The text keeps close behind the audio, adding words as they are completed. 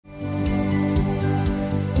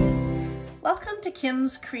Welcome to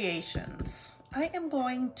Kim's Creations. I am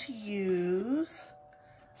going to use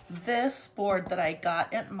this board that I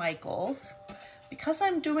got at Michael's because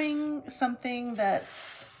I'm doing something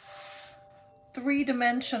that's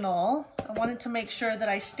three-dimensional. I wanted to make sure that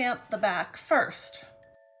I stamped the back first.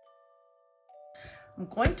 I'm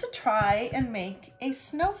going to try and make a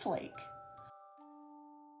snowflake.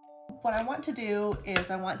 What I want to do is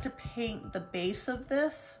I want to paint the base of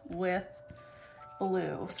this with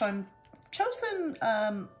blue. So I'm chosen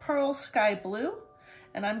pearl sky blue,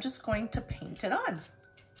 and I'm just going to paint it on.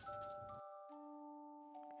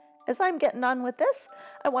 As I'm getting on with this,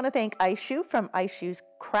 I want to thank Aishu from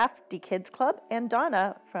AishusCraftyKidsClub and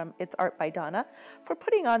Donna from It's Art by Donna for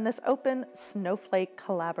putting on this open snowflake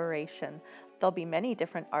collaboration. There'll be many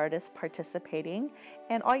different artists participating,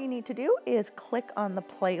 and all you need to do is click on the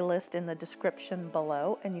playlist in the description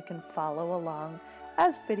below and you can follow along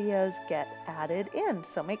as videos get added in.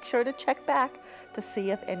 So make sure to check back to see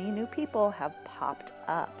if any new people have popped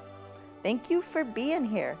up. Thank you for being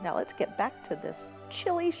here. Now let's get back to this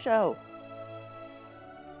chilly show.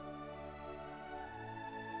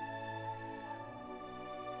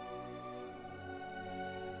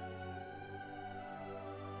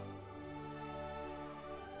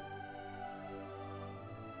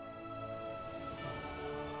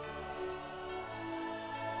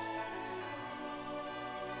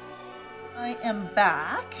 I am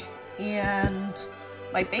back and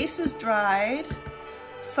my base is dried.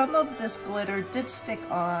 Some of this glitter did stick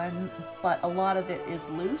on, but a lot of it is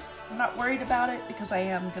loose. I'm not worried about it because I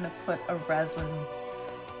am going to put a resin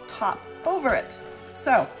top over it.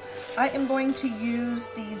 So I am going to use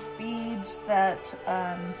these beads that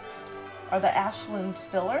are the Ashland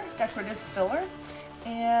filler, decorative filler,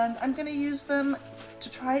 and I'm going to use them to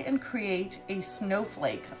try and create a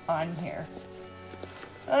snowflake on here.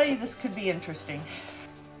 Oh, this could be interesting.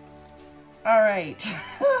 All right.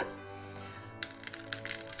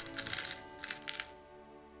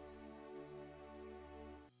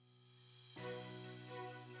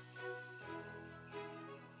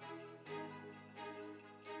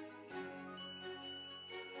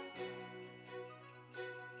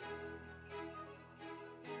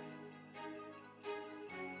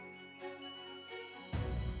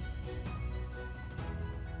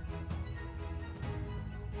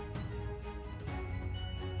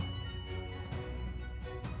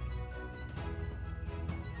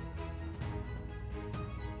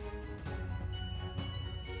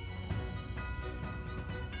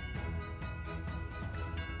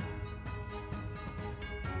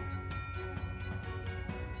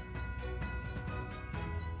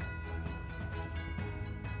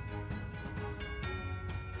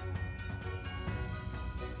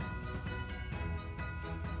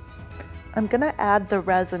 I'm gonna add the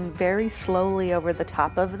resin very slowly over the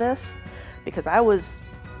top of this because I was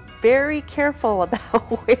very careful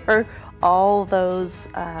about where all those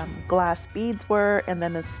glass beads were, and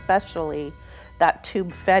then especially that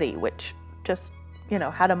tube fetty, which just, you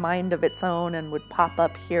know, had a mind of its own and would pop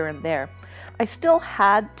up here and there. I still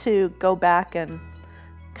had to go back and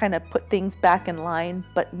kind of put things back in line,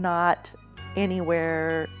 but not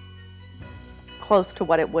anywhere close to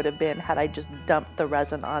what it would have been had I just dumped the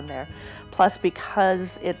resin on there. Plus,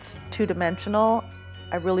 because it's two-dimensional,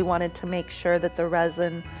 I really wanted to make sure that the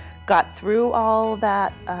resin got through all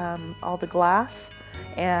that, all the glass,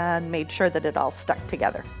 and made sure that it all stuck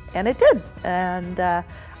together. And it did. And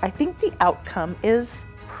I think the outcome is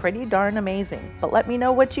pretty darn amazing. But let me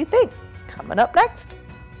know what you think. Coming up next.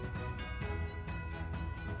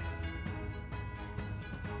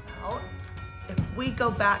 Well, if we go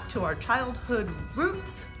back to our childhood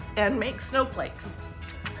roots and make snowflakes.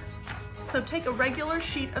 So take a regular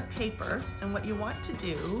sheet of paper, and what you want to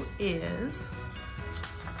do is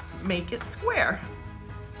make it square.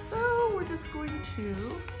 So we're just going to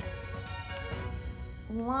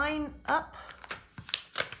line up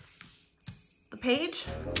the page.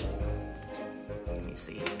 Let me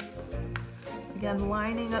see. Again,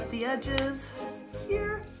 lining up the edges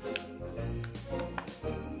here.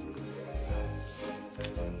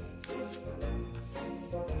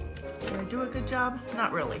 Did I do a good job?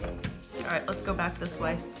 Not really. All right, let's go back this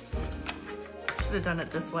way. Should have done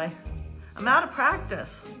it this way. I'm out of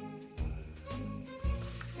practice.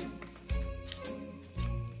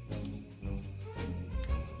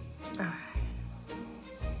 All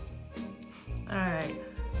right,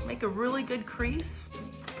 make a really good crease.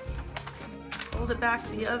 Hold it back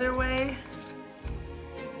the other way.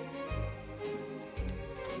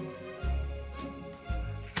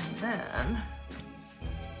 And then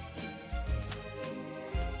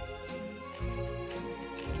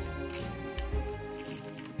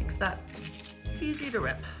that easy to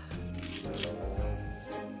rip.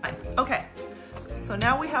 Fine. Okay, so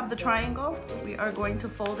now we have the triangle. We are going to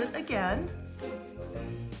fold it again.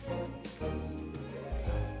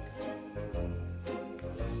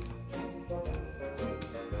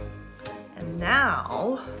 And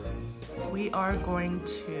now we are going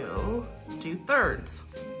to do thirds.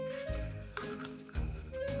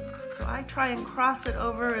 So I try and cross it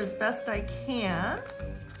over as best I can.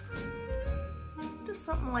 Just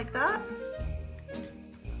something like that.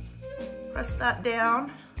 Press that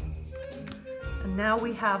down. And now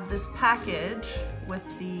we have this package with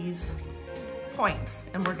these points,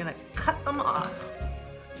 and we're gonna cut them off.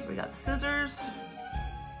 So we got scissors.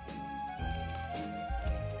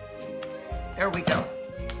 There we go.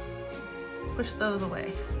 Push those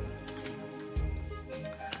away.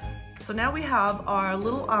 So now we have our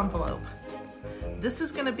little envelope. This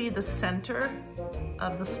is gonna be the center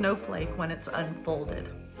of the snowflake when it's unfolded.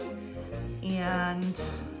 And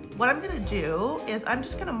what I'm gonna do is I'm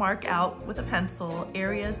just gonna mark out with a pencil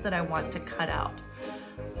areas that I want to cut out.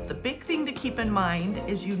 The big thing to keep in mind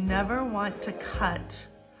is you never want to cut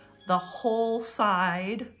the whole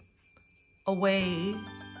side away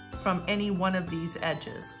from any one of these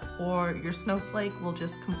edges, or your snowflake will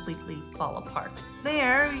just completely fall apart.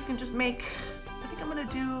 There, you can just make, I think I'm gonna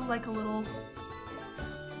do like a little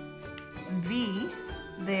V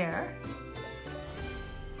there.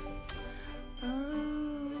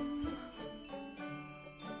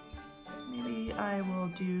 Maybe I will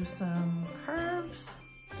do some curves.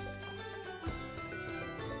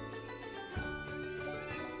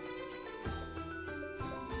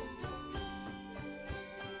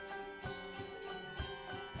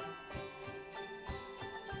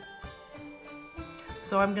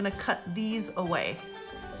 So I'm gonna cut these away.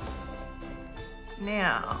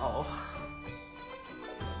 Now,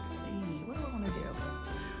 let's see, what do I wanna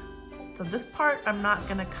do? So this part I'm not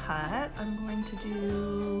gonna cut. I'm going to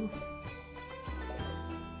do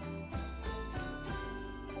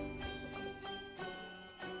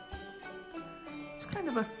just kind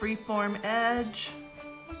of a free-form edge.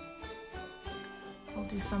 I'll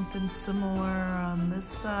do something similar on this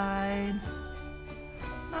side.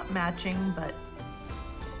 Not matching, but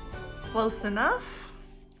close enough.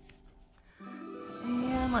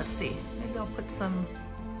 And let's see, maybe I'll put some,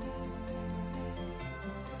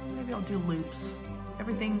 maybe I'll do loops.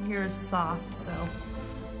 Everything here is soft, so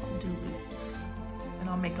I'll do loops and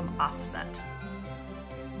I'll make them offset.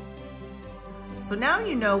 So now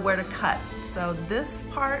you know where to cut. So this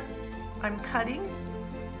part I'm cutting,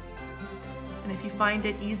 and if you find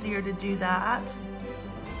it easier to do that,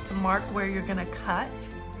 to mark where you're gonna cut,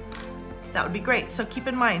 that would be great. So keep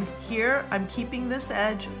in mind, here I'm keeping this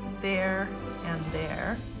edge there,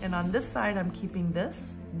 and on this side I'm keeping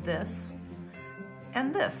this, this,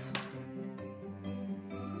 and this.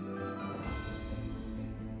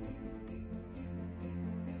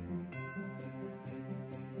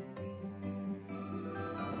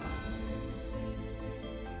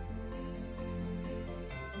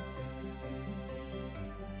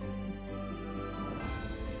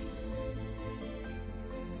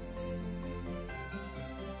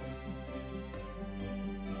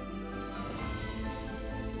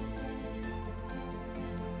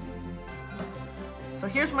 So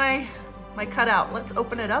here's my cutout. Let's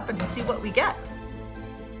open it up and see what we get.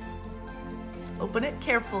 Open it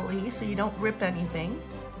carefully so you don't rip anything.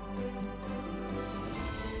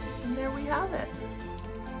 And there we have it.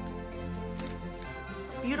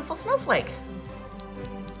 Beautiful snowflake.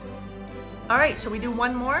 All right, shall we do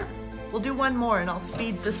one more? We'll do one more and I'll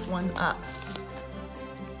speed this one up.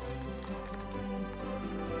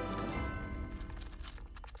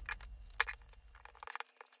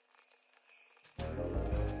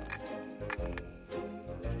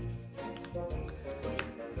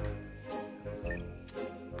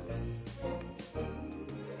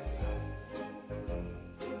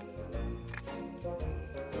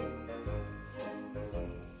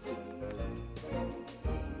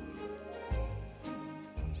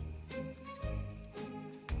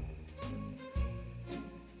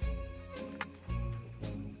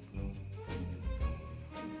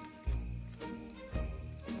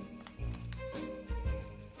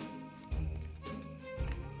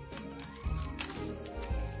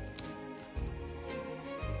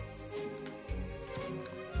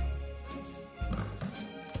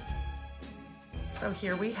 So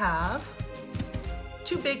here we have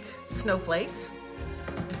 2 big snowflakes.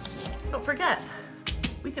 Don't forget,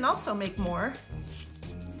 we can also make more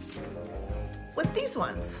with these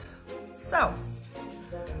ones. So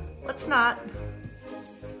let's not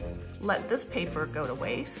let this paper go to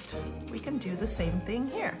waste. We can do the same thing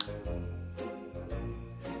here.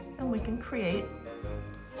 we can create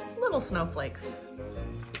little snowflakes.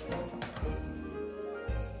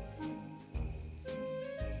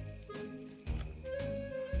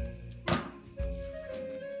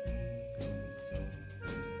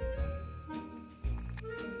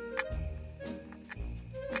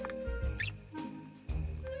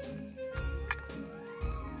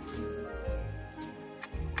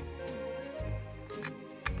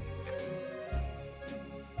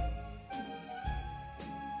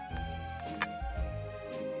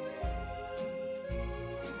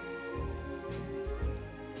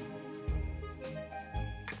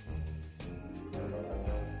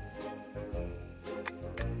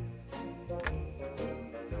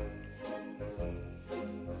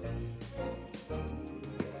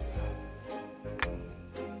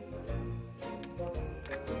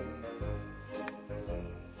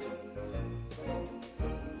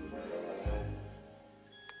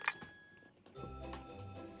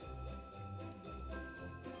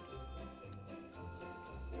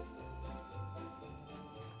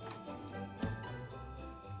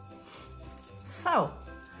 So,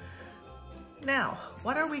 now,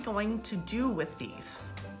 what are we going to do with these?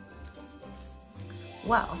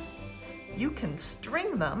 Well, you can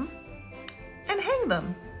string them and hang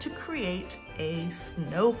them to create a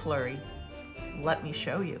snow flurry. Let me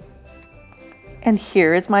show you. And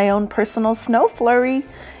here is my own personal snow flurry,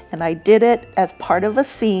 and I did it as part of a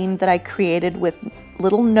scene that I created with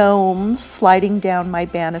little gnomes sliding down my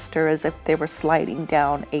banister as if they were sliding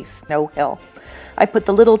down a snow hill. I put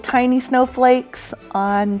the little tiny snowflakes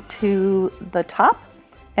onto the top,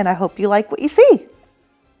 and I hope you like what you see.